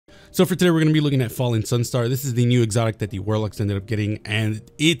So for today, we're going to be looking at Fallen Sunstar. This is the new exotic that the Warlocks ended up getting, and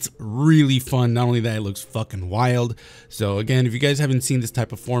it's really fun. Not only that, it looks fucking wild. So again, if you guys haven't seen this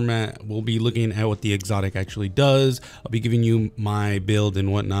type of format, we'll be looking at what the exotic actually does. I'll be giving you my build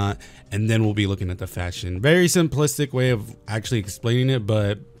and whatnot, and then we'll be looking at the fashion. Very simplistic way of actually explaining it,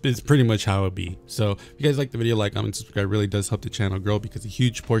 but it's pretty much how it be. So if you guys like the video, like, comment, subscribe. It really does help the channel grow because a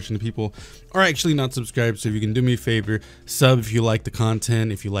huge portion of people are actually not subscribed. So if you can do me a favor, sub if you like the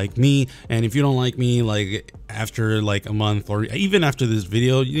content, if you like me, and if you don't like me, like after like a month or even after this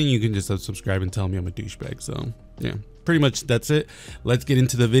video, then you can just unsubscribe and tell me I'm a douchebag. So yeah, pretty much that's it. Let's get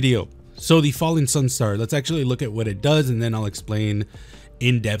into the video. So the Fallen Sunstar, let's actually look at what it does, and then I'll explain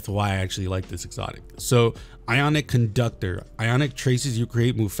in depth why I actually like this exotic. So Ionic Conductor. Ionic traces you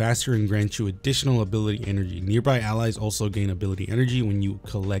create move faster and grant you additional ability energy. Nearby allies also gain ability energy when you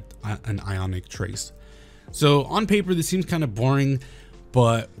collect an Ionic trace. So on paper, this seems kind of boring,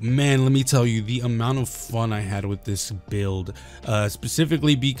 but man, let me tell you the amount of fun I had with this build,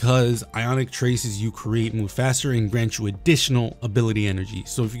 specifically because Ionic traces you create move faster and grant you additional ability energy.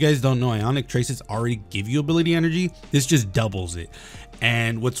 So if you guys don't know, Ionic traces already give you ability energy. This just doubles it.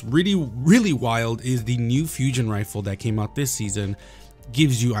 And what's really wild is the new fusion rifle that came out this season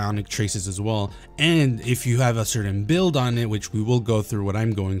gives you Ionic traces as well. And if you have a certain build on it, which we will go through what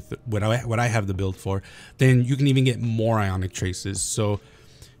I'm going through, what I have the build for, then you can even get more Ionic traces. So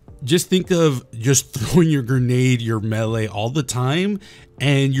just think of just throwing your grenade, your melee all the time,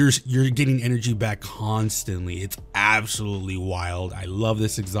 and you're getting energy back constantly. It's absolutely wild. I love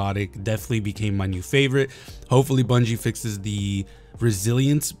this exotic. Definitely became my new favorite. Hopefully Bungie fixes the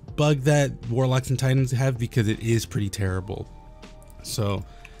resilience bug that Warlocks and Titans have, because it is pretty terrible. So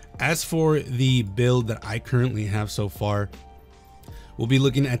as for the build that I currently have so far, we'll be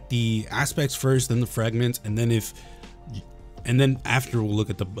looking at the aspects first, then the fragments, and then after we'll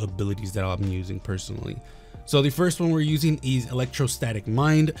look at the abilities that I'm using personally. So the first one we're using is Electrostatic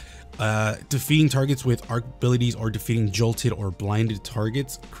Mind. Defeating targets with arc abilities or defeating jolted or blinded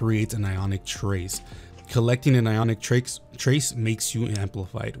targets creates an Ionic trace. Collecting an Ionic trace makes you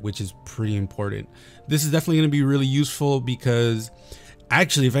amplified, which is pretty important. This is definitely going to be really useful because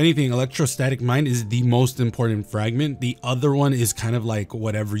actually, if anything, Electrostatic Mind is the most important fragment. The other one is kind of like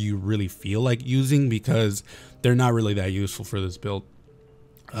whatever you really feel like using, because they're not really that useful for this build.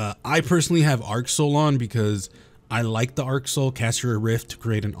 I personally have Arc Soul on because I like the Arc Soul. Cast your Rift to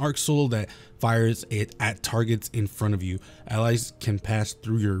create an Arc Soul that fires it at targets in front of you. Allies can pass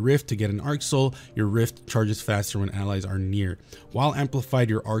through your Rift to get an Arc Soul. Your Rift charges faster when allies are near. While amplified,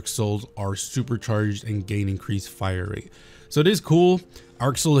 your Arc Souls are supercharged and gain increased fire rate. So it is cool.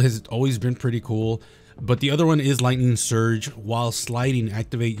 Arc Soul has always been pretty cool. But the other one is Lightning Surge. While sliding,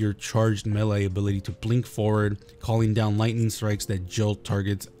 activate your charged melee ability to blink forward, calling down lightning strikes that jolt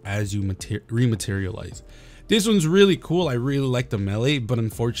targets as you rematerialize. This one's really cool. I really like the melee, but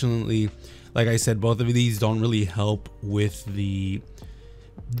unfortunately, like I said, both of these don't really help with the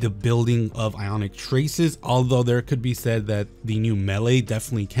building of Ionic traces, although there could be said that the new melee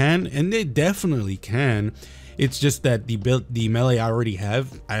definitely can, and they definitely can. It's just that the melee I already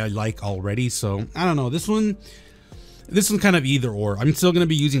have, I like already. So I don't know, this one kind of either or. I'm still going to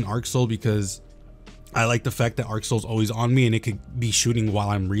be using Arc Soul because I like the fact that Arc Soul's always on me and it could be shooting while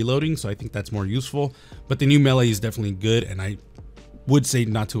I'm reloading, so I think that's more useful. But the new melee is definitely good, and I would say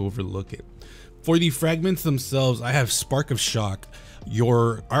not to overlook it. For the fragments themselves, I have Spark of Shock.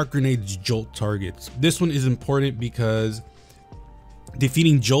 Your arc grenades jolt targets. This one is important because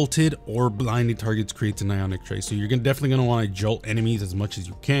defeating jolted or blinded targets creates an Ionic trace. So you're definitely going to want to jolt enemies as much as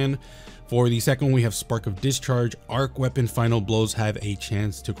you can. For the second one, we have Spark of Discharge. Arc weapon final blows have a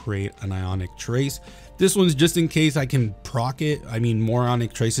chance to create an Ionic trace. This one's just in case I can proc it. I mean, more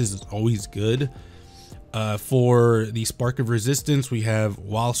Ionic traces is always good. For the Spark of Resistance, we have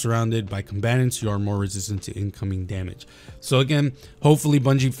while surrounded by combatants, you are more resistant to incoming damage. So again, hopefully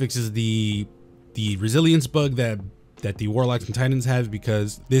Bungie fixes the resilience bug that the Warlocks and Titans have,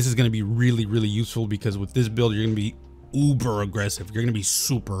 because this is going to be really useful, because with this build you're going to be uber aggressive. You're going to be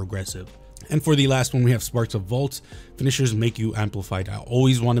super aggressive. And for the last one, we have Sparks of Vault. Finishers make you amplified. I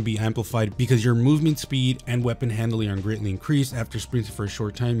always want to be amplified because your movement speed and weapon handling are greatly increased. After sprinting for a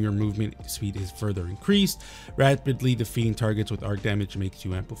short time, your movement speed is further increased. Rapidly defeating targets with arc damage makes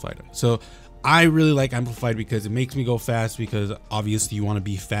you amplified. So I really like amplified because it makes me go fast, because obviously you want to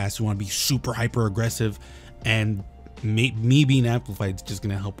be fast, you want to be super hyper aggressive, and me being amplified is just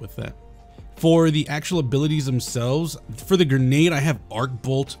going to help with that. For the actual abilities themselves, for the grenade, I have Arc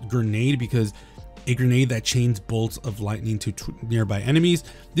Bolt Grenade because a grenade that chains bolts of lightning to nearby enemies.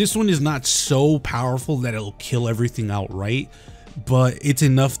 This one is not so powerful that it'll kill everything outright, but it's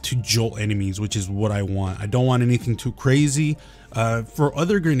enough to jolt enemies, which is what I want. I don't want anything too crazy. For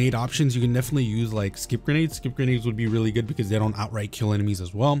other grenade options, you can definitely use like skip grenades. Skip grenades would be really good because they don't outright kill enemies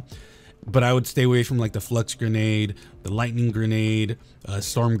as well. But I would stay away from like the flux grenade, the lightning grenade,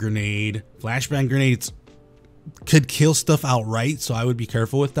 storm grenade. Flashbang grenades could kill stuff outright, so I would be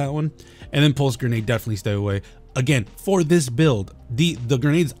careful with that one. And then pulse grenade, definitely stay away. Again, for this build, the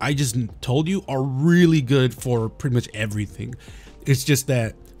grenades I just told you are really good for pretty much everything. It's just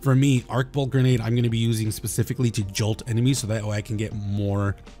that for me, arc bolt grenade I'm going to be using specifically to jolt enemies, so that way I can get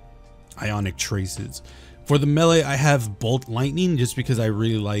more ionic traces. For the melee, I have bolt lightning just because I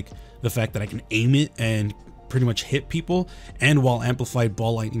really like the fact that I can aim it and pretty much hit people, and while amplified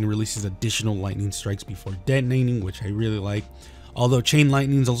ball lightning releases additional lightning strikes before detonating, which I really like. Although chain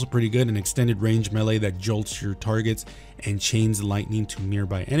lightning is also pretty good, an extended range melee that jolts your targets and chains lightning to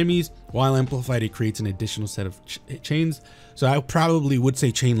nearby enemies. While amplified, it creates an additional set of chains. So I probably would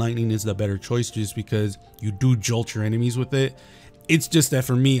say chain lightning is the better choice just because you do jolt your enemies with it. It's just that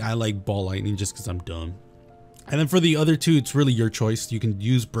for me, I like ball lightning just because I'm dumb. And then for the other two, it's really your choice. You can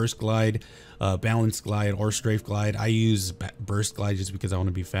use burst glide, balance glide, or strafe glide. I use burst glide just because I want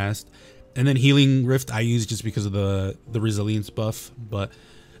to be fast. And then healing rift I use just because of the resilience buff. But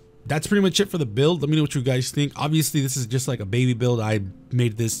that's pretty much it for the build. Let me know what you guys think. Obviously this is just like a baby build. I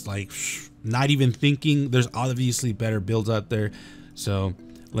made this like not even thinking. There's obviously better builds out there, so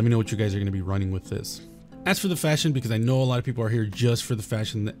let me know what you guys are going to be running with this. As for the fashion, because I know a lot of people are here just for the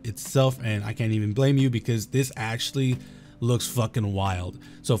fashion itself, and I can't even blame you because this actually looks fucking wild.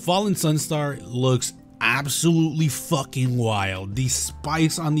 So Fallen Sunstar looks absolutely fucking wild. These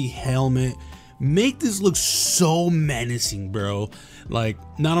spikes on the helmet make this look so menacing, bro. Like,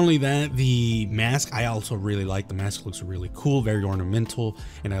 not only that, the mask I also really like. The mask looks really cool, very ornamental,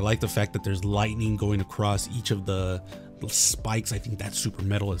 and I like the fact that there's lightning going across each of the spikes. I think that's super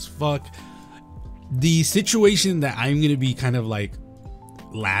metal as fuck. The situation that I'm gonna be kind of like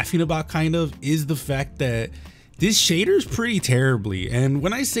laughing about kind of is the fact that this shader is pretty terribly, and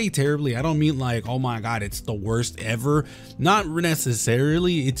when I say terribly, I don't mean like, oh my god, it's the worst ever. Not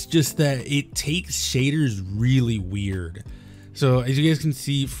necessarily. It's just that it takes shaders really weird. So as you guys can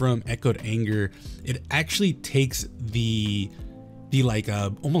see from Echoed Anger, it actually takes the like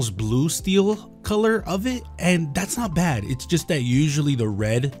almost blue steel color of it, and that's not bad. It's just that usually the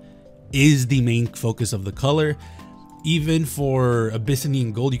red is the main focus of the color. Even for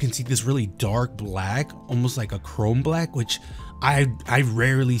Abyssinian Gold, you can see this really dark black, almost like a chrome black, which I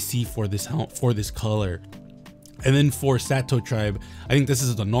rarely see for this color. And then for Sato Tribe, I think this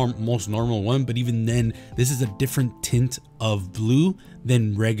is the most normal one, but even then, this is a different tint of blue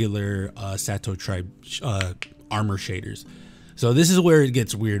than regular Sato Tribe armor shaders. So this is where it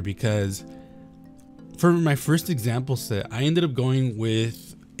gets weird, because for my first example set, I ended up going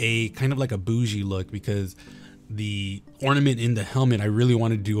with a kind of like a bougie look, because the ornament in the helmet, I really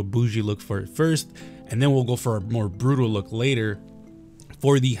wanted to do a bougie look for it first, and then we'll go for a more brutal look later.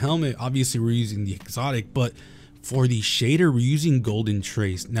 For the helmet, obviously we're using the exotic, but for the shader, we're using Golden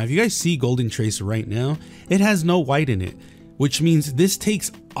Trace. Now, if you guys see Golden Trace right now, it has no white in it, which means this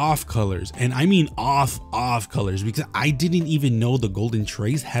takes off colors, and I mean off colors, because I didn't even know the Golden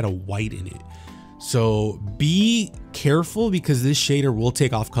Trace had a white in it. So be careful, because this shader will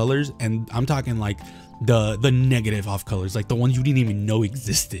take off colors, and I'm talking like the negative off colors, like the ones you didn't even know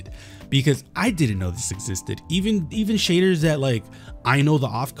existed, because I didn't know this existed. Even shaders that like I know the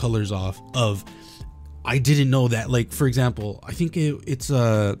off colors of, I didn't know that. Like, for example, I think it's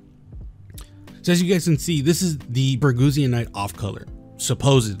so as you guys can see, this is the Burgusianite off color,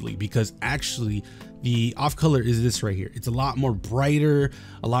 supposedly, because actually the off color is this right here. It's a lot more brighter,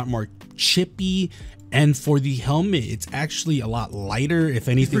 a lot more chippy. And for the helmet, it's actually a lot lighter. If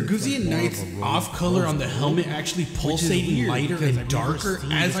anything, Burgusianite's off color on the helmet actually pulsating lighter and darker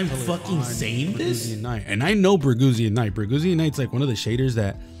as I'm fucking saying this. And I know Burgusianite. Burgusianite's like one of the shaders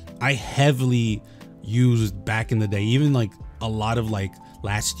that I heavily used back in the day, even like a lot of like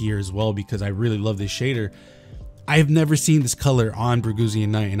last year as well, because I really love this shader. I've never seen this color on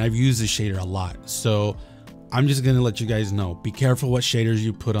Burgusianite, and I've used this shader a lot. So I'm just gonna let you guys know, be careful what shaders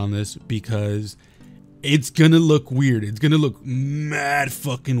you put on this, because it's gonna look weird. It's gonna look mad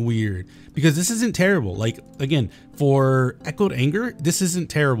fucking weird, because this isn't terrible. Like, again, for Echoed Anger, this isn't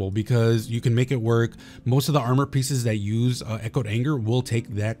terrible because you can make it work. Most of the armor pieces that use Echoed Anger will take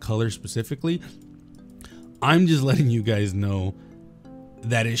that color specifically. I'm just letting you guys know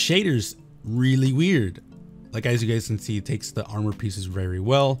that its shader's really weird. Like, as you guys can see, it takes the armor pieces very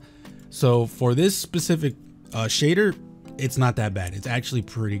well. So for this specific shader, it's not that bad. It's actually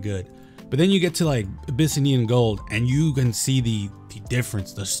pretty good. But then you get to like Abyssinian Gold and you can see the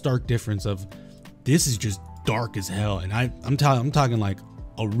difference, the stark difference of this is just dark as hell. And I'm talking like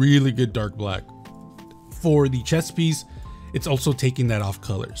a really good dark black. For the chest piece, it's also taking that off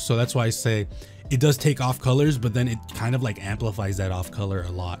color. So that's why I say it does take off colors, but then it kind of like amplifies that off color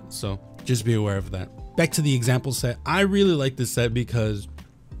a lot. So just be aware of that. Back to the example set. I really like this set because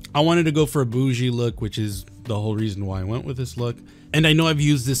I wanted to go for a bougie look, which is the whole reason why I went with this look. And I know I've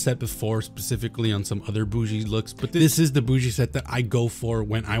used this set before, specifically on some other bougie looks, but this is the bougie set that I go for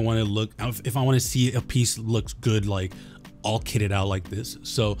when I want to look, if I want to see a piece looks good, like all kitted out like this.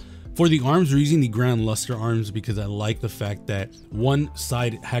 So for the arms, we're using the Grand Luster arms because I like the fact that one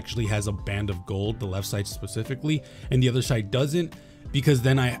side actually has a band of gold, the left side specifically, and the other side doesn't, because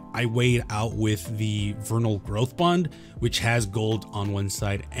then I weighed out with the Vernal Growth Bond, which has gold on one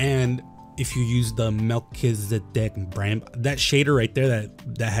side. And if you use the Melchizedek brand, that shader right there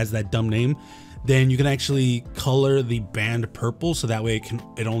that has that dumb name, then you can actually color the band purple, so that way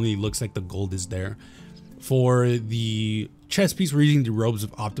it only looks like the gold is there. For the chest piece, we're using the Robes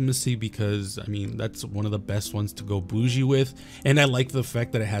of Optimacy because I mean that's one of the best ones to go bougie with, and I like the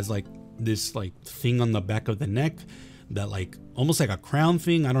fact that it has like this like thing on the back of the neck, that like almost like a crown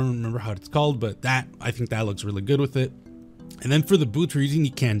thing. I don't remember how it's called, but that I think that looks really good with it. And then for the boots, we're using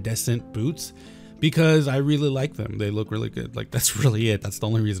the Candescent boots because I really like them. They look really good. Like that's really it. That's the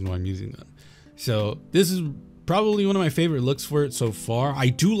only reason why I'm using them. So this is probably one of my favorite looks for it so far. I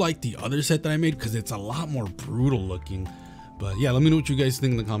do like the other set that I made because it's a lot more brutal looking. But yeah, let me know what you guys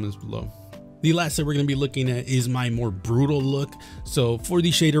think in the comments below. The last set we're going to be looking at is my more brutal look. So for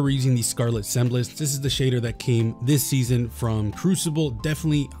the shader, we're using the Scarlet Semblance. This is the shader that came this season from Crucible.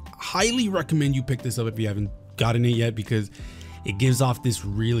 Definitely highly recommend you pick this up if you haven't gotten it yet, because it gives off this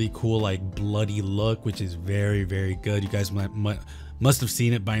really cool like bloody look, which is very, very good. You guys must have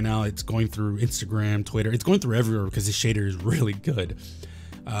seen it by now. It's going through Instagram, Twitter. It's going through everywhere because this shader is really good.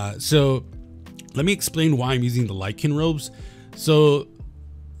 So let me explain why I'm using the Lycan robes. So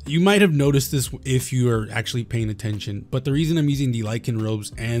you might have noticed this if you are actually paying attention, but the reason I'm using the Lycan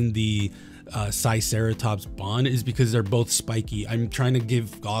robes and the Triceratops bond is because they're both spiky. I'm trying to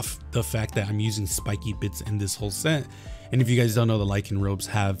give off the fact that I'm using spiky bits in this whole set. And if you guys don't know, the Lycan robes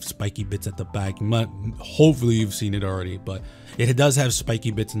have spiky bits at the back. Hopefully you've seen it already, but it does have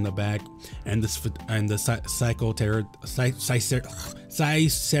spiky bits in the back, and the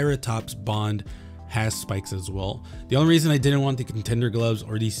Triceratops bond has spikes as well. The only reason I didn't want the contender gloves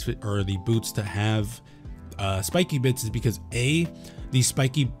or the boots to have spiky bits is because these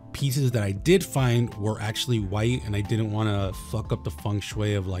spiky pieces that I did find were actually white, and I didn't want to fuck up the feng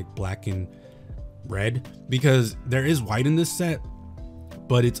shui of like black and red, because there is white in this set,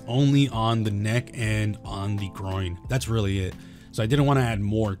 but it's only on the neck and on the groin. That's really it. So I didn't want to add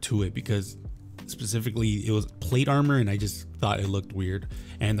more to it because specifically it was plate armor and I just thought it looked weird.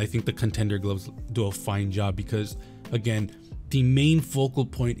 And I think the contender gloves do a fine job because, again, the main focal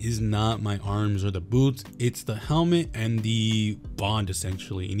point is not my arms or the boots, it's the helmet and the bond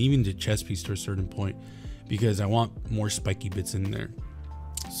essentially, and even the chest piece to a certain point, because I want more spiky bits in there.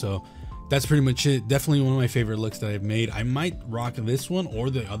 So that's pretty much it. Definitely one of my favorite looks that I've made. I might rock this one or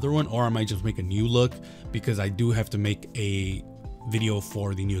the other one, or I might just make a new look because I do have to make a video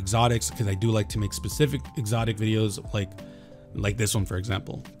for the new exotics, because I do like to make specific exotic videos like this one, for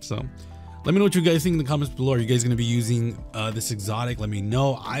example. So let me know what you guys think in the comments below. Are you guys going to be using this exotic? Let me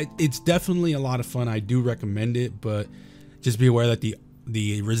know. It's definitely a lot of fun. I do recommend it, but just be aware that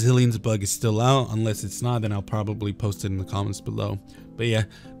the resilience bug is still out. Unless it's not, then I'll probably post it in the comments below. But yeah,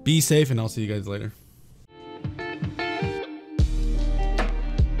 be safe, and I'll see you guys later.